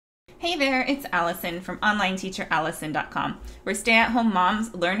Hey there, it's Allison from OnlineTeacherAllison.com, where stay-at-home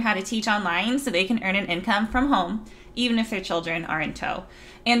moms learn how to teach online so they can earn an income from home, even if their children are in tow.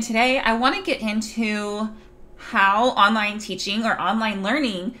 And today I want to get into how online teaching or online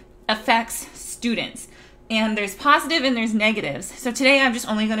learning affects students. And there's positive and there's negatives. So today I'm just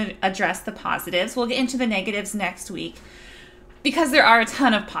only going to address the positives. We'll get into the negatives next week because there are a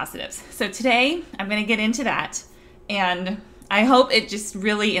ton of positives. So today I'm going to get into that, and I hope it just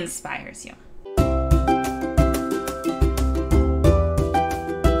really inspires you.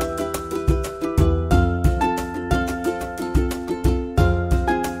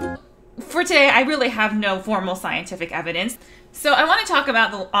 For today, I really have no formal scientific evidence. So I want to talk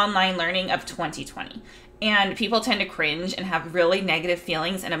about the online learning of 2020. And people tend to cringe and have really negative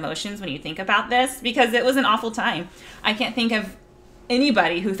feelings and emotions when you think about this because it was an awful time. I can't think of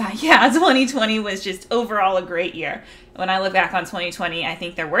anybody who thought, yeah, 2020 was just overall a great year. When I look back on 2020, I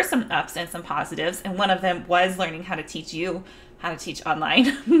think there were some ups and some positives, and one of them was learning how to teach you how to teach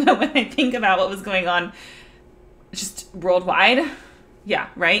online. But when I think about what was going on just worldwide, yeah,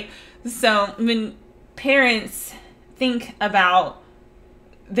 right? So when parents think about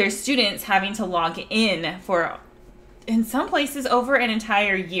their students having to log in for, in some places, over an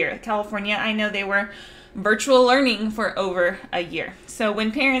entire year. California, I know they were virtual learning for over a year. So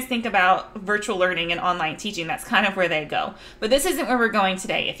when parents think about virtual learning and online teaching, that's kind of where they go. But this isn't where we're going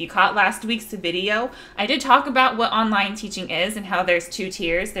today. If you caught last week's video, I did talk about what online teaching is and how there's two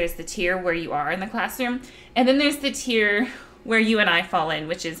tiers. There's the tier where you are in the classroom, and then there's the tier where you and I fall in,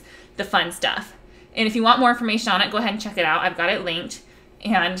 which is the fun stuff. And if you want more information on it, go ahead and check it out. I've got it linked,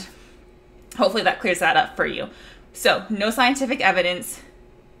 and hopefully that clears that up for you. So no scientific evidence,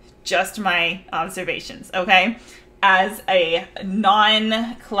 just my observations, okay? As a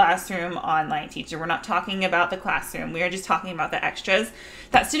non-classroom online teacher, we're not talking about the classroom. We are just talking about the extras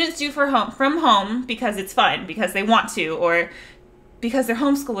that students do from home because it's fun, because they want to, or because they're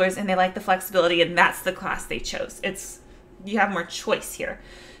homeschoolers and they like the flexibility and that's the class they chose. You have more choice here.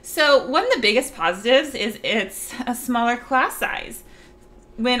 So one of the biggest positives is it's a smaller class size.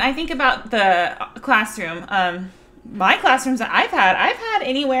 When I think about the classroom, my classrooms that I've had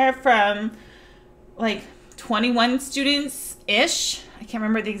anywhere from like 21 students-ish, I can't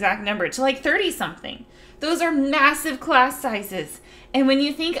remember the exact number, to like 30-something. Those are massive class sizes. And when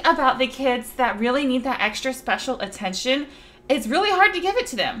you think about the kids that really need that extra special attention, it's really hard to give it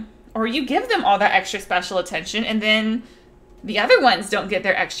to them. Or you give them all that extra special attention and then the other ones don't get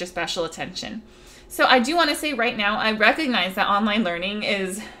their extra special attention. So I do want to say right now, I recognize that online learning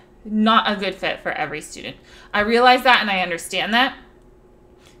is not a good fit for every student. I realize that and I understand that.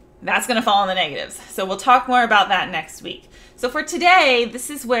 That's going to fall in the negatives. So we'll talk more about that next week. So for today,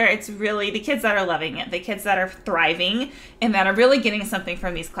 this is where it's really the kids that are loving it, the kids that are thriving and that are really getting something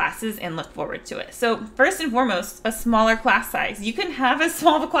from these classes and look forward to it. So first and foremost, a smaller class size. You can have as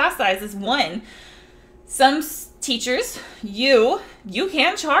small of a class size as one. Some teachers, you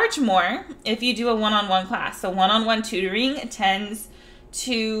can charge more if you do a one-on-one class. So one-on-one tutoring tends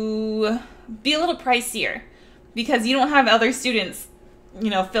to be a little pricier because you don't have other students,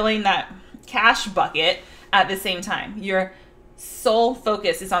 filling that cash bucket at the same time. Your sole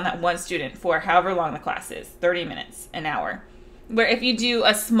focus is on that one student for however long the class is, 30 minutes, an hour. Where if you do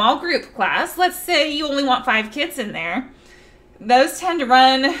a small group class, let's say you only want 5 kids in there, those tend to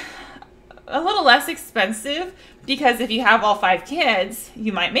run a little less expensive because if you have all 5 kids,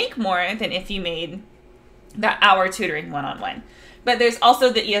 you might make more than if you made that hour tutoring one-on-one. But there's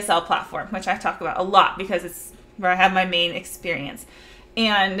also the ESL platform, which I talk about a lot because it's where I have my main experience.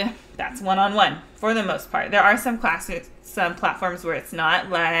 And that's one-on-one for the most part. There are some platforms where it's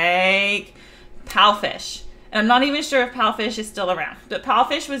not, like Palfish. And I'm not even sure if Palfish is still around. But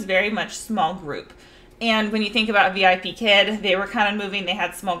Palfish was very much small group. And when you think about VIP Kid, they were kind of moving. They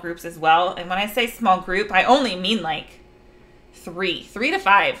had small groups as well. And when I say small group, I only mean like 3 to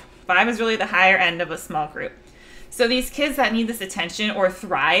 5. 5 is really the higher end of a small group. So these kids that need this attention or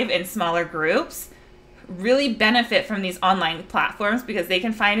thrive in smaller groups really benefit from these online platforms because they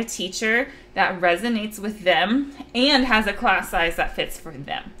can find a teacher that resonates with them and has a class size that fits for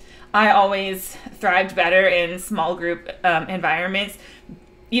them. I always thrived better in small group environments,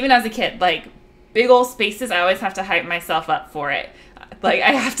 even as a kid. Like big old spaces, I always have to hype myself up for it. Like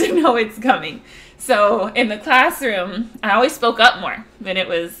I have to know it's coming. So in the classroom, I always spoke up more when it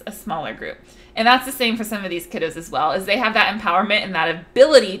was a smaller group. And that's the same for some of these kiddos as well, is they have that empowerment and that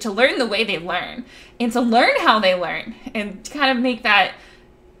ability to learn the way they learn and to learn how they learn and kind of make that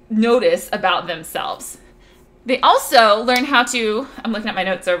notice about themselves. They also learn how to, I'm looking at my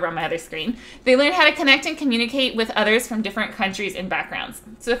notes over on my other screen, they learn how to connect and communicate with others from different countries and backgrounds.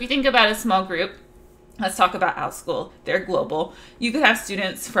 So if you think about a small group, let's talk about OutSchool. They're global. You could have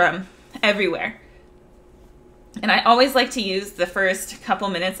students from everywhere. And I always like to use the first couple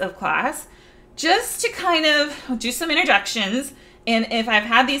minutes of class just to kind of do some introductions. And if I've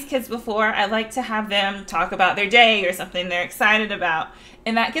had these kids before, I like to have them talk about their day or something they're excited about.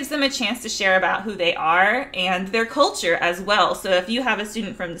 And that gives them a chance to share about who they are and their culture as well. So if you have a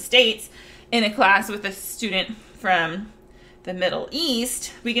student from the States in a class with a student from the Middle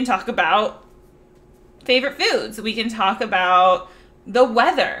East, we can talk about favorite foods. We can talk about the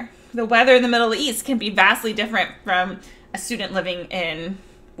weather. The weather in the Middle East can be vastly different from a student living in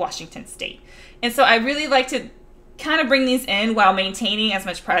Washington State. And so I really like to kind of bring these in while maintaining as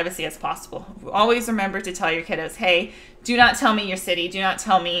much privacy as possible. Always remember to tell your kiddos, hey, do not tell me your city. Do not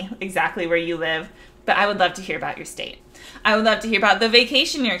tell me exactly where you live, but I would love to hear about your state. I would love to hear about the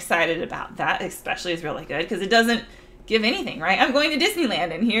vacation you're excited about. That especially is really good because it doesn't give anything, right? I'm going to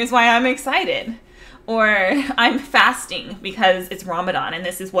Disneyland and here's why I'm excited. Or I'm fasting because it's Ramadan and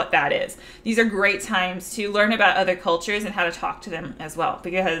this is what that is. These are great times to learn about other cultures and how to talk to them as well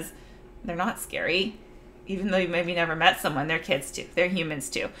because they're not scary. Even though you maybe never met someone, they're kids too. They're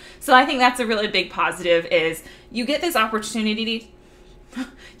humans too. So I think that's a really big positive is you get this opportunity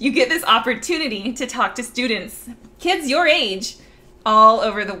to talk to students, kids your age, all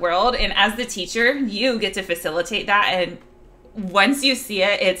over the world. And as the teacher, you get to facilitate that. And once you see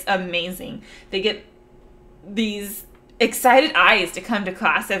it, it's amazing. They get these excited eyes to come to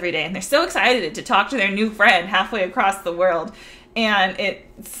class every day. And they're so excited to talk to their new friend halfway across the world. And it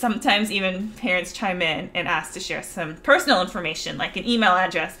sometimes even parents chime in and ask to share some personal information, like an email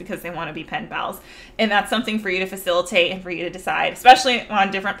address, because they want to be pen pals. And that's something for you to facilitate and for you to decide, especially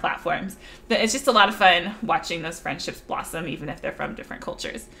on different platforms. But it's just a lot of fun watching those friendships blossom, even if they're from different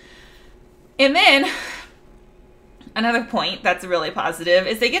cultures. And then another point that's really positive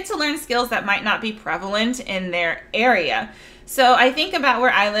is they get to learn skills that might not be prevalent in their area. So I think about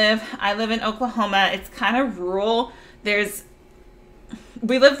where I live. I live in Oklahoma. It's kind of rural.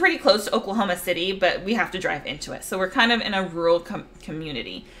 We live pretty close to Oklahoma City, but we have to drive into it. So we're kind of in a rural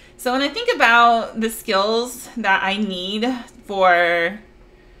community. So when I think about the skills that I need for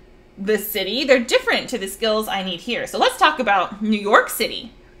the city, they're different to the skills I need here. So let's talk about New York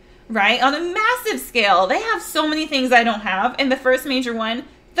City, right? On a massive scale, they have so many things I don't have. And the first major one,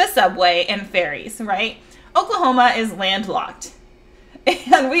 the subway and ferries, right? Oklahoma is landlocked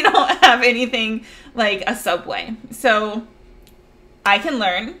and we don't have anything like a subway. So I can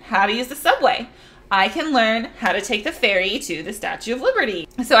learn how to use the subway. I can learn how to take the ferry to the Statue of Liberty.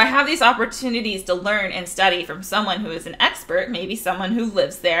 So I have these opportunities to learn and study from someone who is an expert, maybe someone who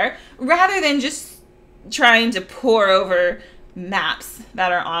lives there, rather than just trying to pore over maps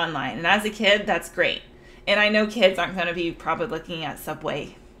that are online. And as a kid, that's great. And I know kids aren't going to be probably looking at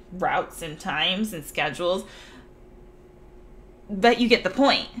subway routes and times and schedules, but you get the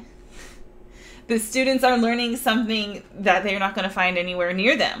point. The students are learning something that they're not going to find anywhere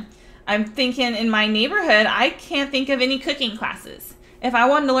near them. I'm thinking in my neighborhood, I can't think of any cooking classes. If I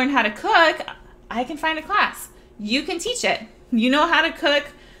wanted to learn how to cook, I can find a class. You can teach it. You know how to cook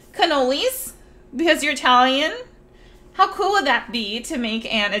cannolis because you're Italian? How cool would that be to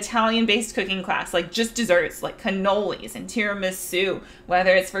make an Italian-based cooking class, like just desserts, like cannolis and tiramisu,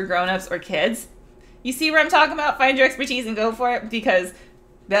 whether it's for grown-ups or kids? You see where I'm talking about? Find your expertise and go for it because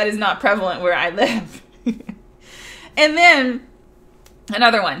that is not prevalent where I live. And then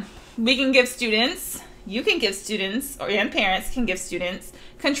another one, we can give students, you can give students, and parents can give students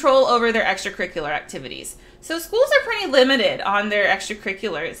control over their extracurricular activities. So schools are pretty limited on their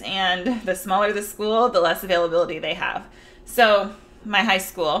extracurriculars, and the smaller the school, the less availability they have. So my high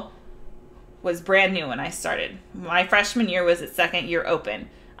school was brand new when I started. My freshman year was its second year open.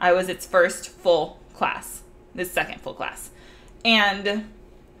 I was its first full class, the second full class. And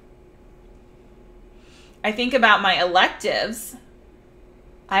I think about my electives.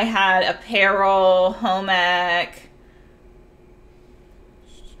 I had apparel, home ec,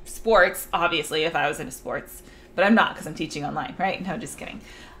 sports, obviously, if I was into sports. But I'm not because I'm teaching online, right? No, just kidding.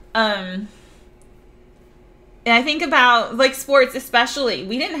 And I think about, like, sports especially.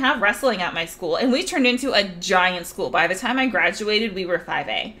 We didn't have wrestling at my school, and we turned into a giant school. By the time I graduated, we were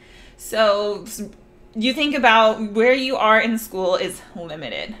 5A. So you think about where you are in school is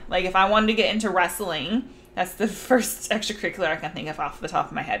limited. Like if I wanted to get into wrestling, that's the first extracurricular I can think of off the top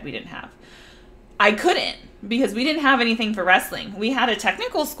of my head we didn't have. I couldn't because we didn't have anything for wrestling. We had a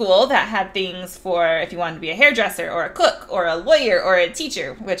technical school that had things for if you wanted to be a hairdresser or a cook or a lawyer or a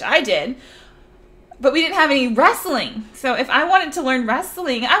teacher, which I did. But we didn't have any wrestling. So if I wanted to learn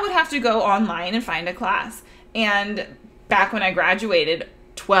wrestling, I would have to go online and find a class. And back when I graduated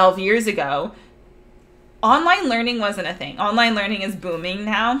 12 years ago, online learning wasn't a thing. Online learning is booming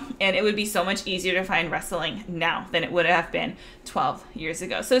now, and it would be so much easier to find wrestling now than it would have been 12 years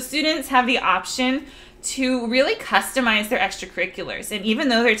ago. So students have the option to really customize their extracurriculars. And even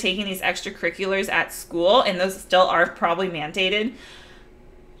though they're taking these extracurriculars at school, and those still are probably mandated,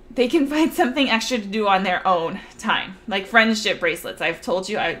 they can find something extra to do on their own time, like friendship bracelets. I've told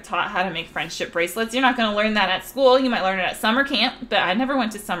you I taught how to make friendship bracelets. You're not going to learn that at school. You might learn it at summer camp, but I never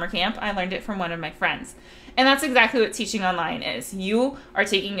went to summer camp. I learned it from one of my friends. And that's exactly what teaching online is. You are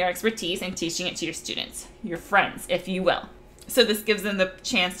taking your expertise and teaching it to your students, your friends, if you will. So this gives them the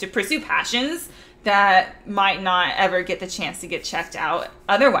chance to pursue passions that might not ever get the chance to get checked out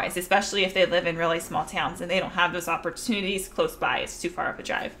otherwise, especially if they live in really small towns and they don't have those opportunities close by. It's too far of a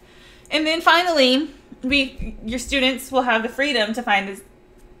drive. And then finally, your students will have the freedom to find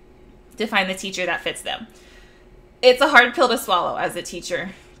the teacher that fits them. It's a hard pill to swallow as a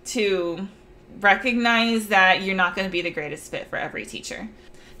teacher, to recognize that you're not going to be the greatest fit for every teacher.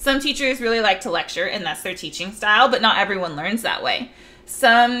 Some teachers really like to lecture, and that's their teaching style, but not everyone learns that way.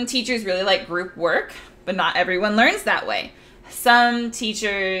 Some teachers really like group work, but not everyone learns that way. Some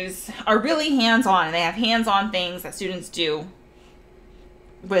teachers are really hands-on, and they have hands-on things that students do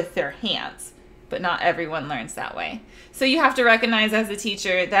with their hands, but not everyone learns that way. So you have to recognize as a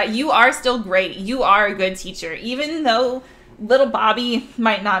teacher that you are still great. You are a good teacher, even though little Bobby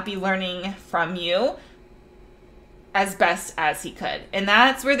might not be learning from you as best as he could. And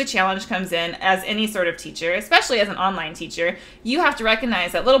that's where the challenge comes in as any sort of teacher, especially as an online teacher. You have to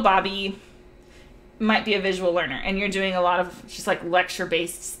recognize that little Bobby might be a visual learner and you're doing a lot of just like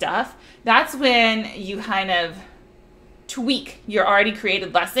lecture-based stuff. That's when you kind of tweak your already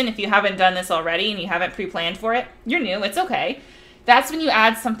created lesson. If you haven't done this already and you haven't pre-planned for it, you're new, it's okay. That's when you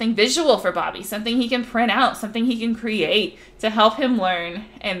add something visual for Bobby, something he can print out, something he can create to help him learn.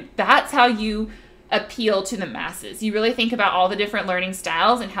 And that's how you appeal to the masses. You really think about all the different learning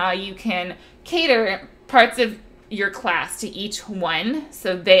styles and how you can cater parts of your class to each one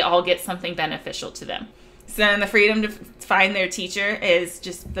so they all get something beneficial to them. So then the freedom to find their teacher is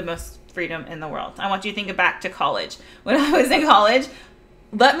just the most freedom in the world. I want you to think back to college. When I was in college,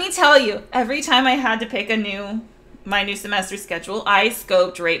 let me tell you, every time I had to pick my new semester schedule, I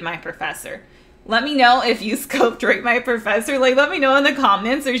scoped Rate My Professor. Let me know if you scoped Rate My Professor. Like, let me know in the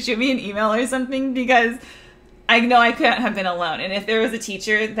comments or shoot me an email or something, because I know I couldn't have been alone. And if there was a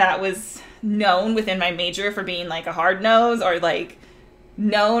teacher that was known within my major for being like a hard nose or like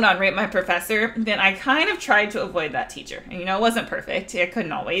known on Rate My Professor, then I kind of tried to avoid that teacher. And it wasn't perfect. I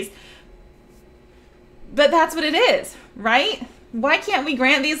couldn't always. But that's what it is, right? Why can't we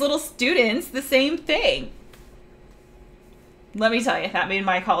grant these little students the same thing? Let me tell you, that made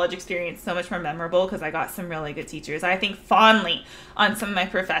my college experience so much more memorable because I got some really good teachers. I think fondly on some of my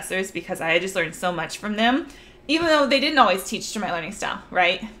professors because I had just learned so much from them, even though they didn't always teach to my learning style,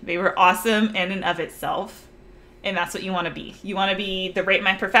 right? They were awesome in and of itself, and that's what you want to be. You want to be the Rate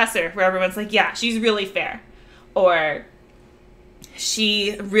My Professor, where everyone's like, yeah, she's really fair, or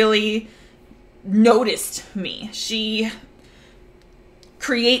she really noticed me. She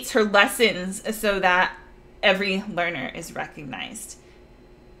creates her lessons so that every learner is recognized.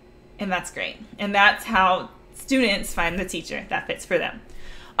 And that's great. And that's how students find the teacher that fits for them.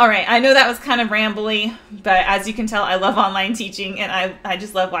 All right, I know that was kind of rambly, but as you can tell, I love online teaching, and I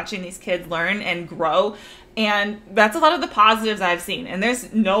just love watching these kids learn and grow. And that's a lot of the positives I've seen. And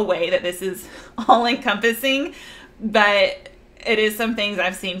there's no way that this is all encompassing, but it is some things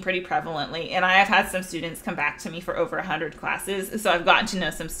I've seen pretty prevalently. And I have had some students come back to me for over 100 classes. So I've gotten to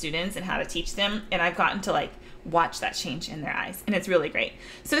know some students and how to teach them. And I've gotten to like watch that change in their eyes. And it's really great.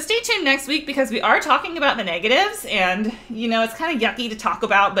 So stay tuned next week because we are talking about the negatives. And, it's kind of yucky to talk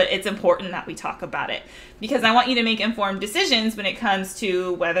about, but it's important that we talk about it. Because I want you to make informed decisions when it comes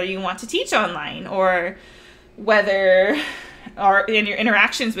to whether you want to teach online or whether or in your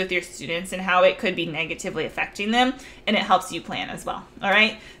interactions with your students and how it could be negatively affecting them, and it helps you plan as well. All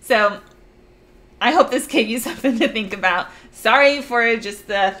right, so I hope this gave you something to think about. Sorry for just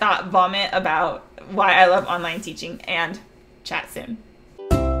the thought vomit about why I love online teaching, and chat soon.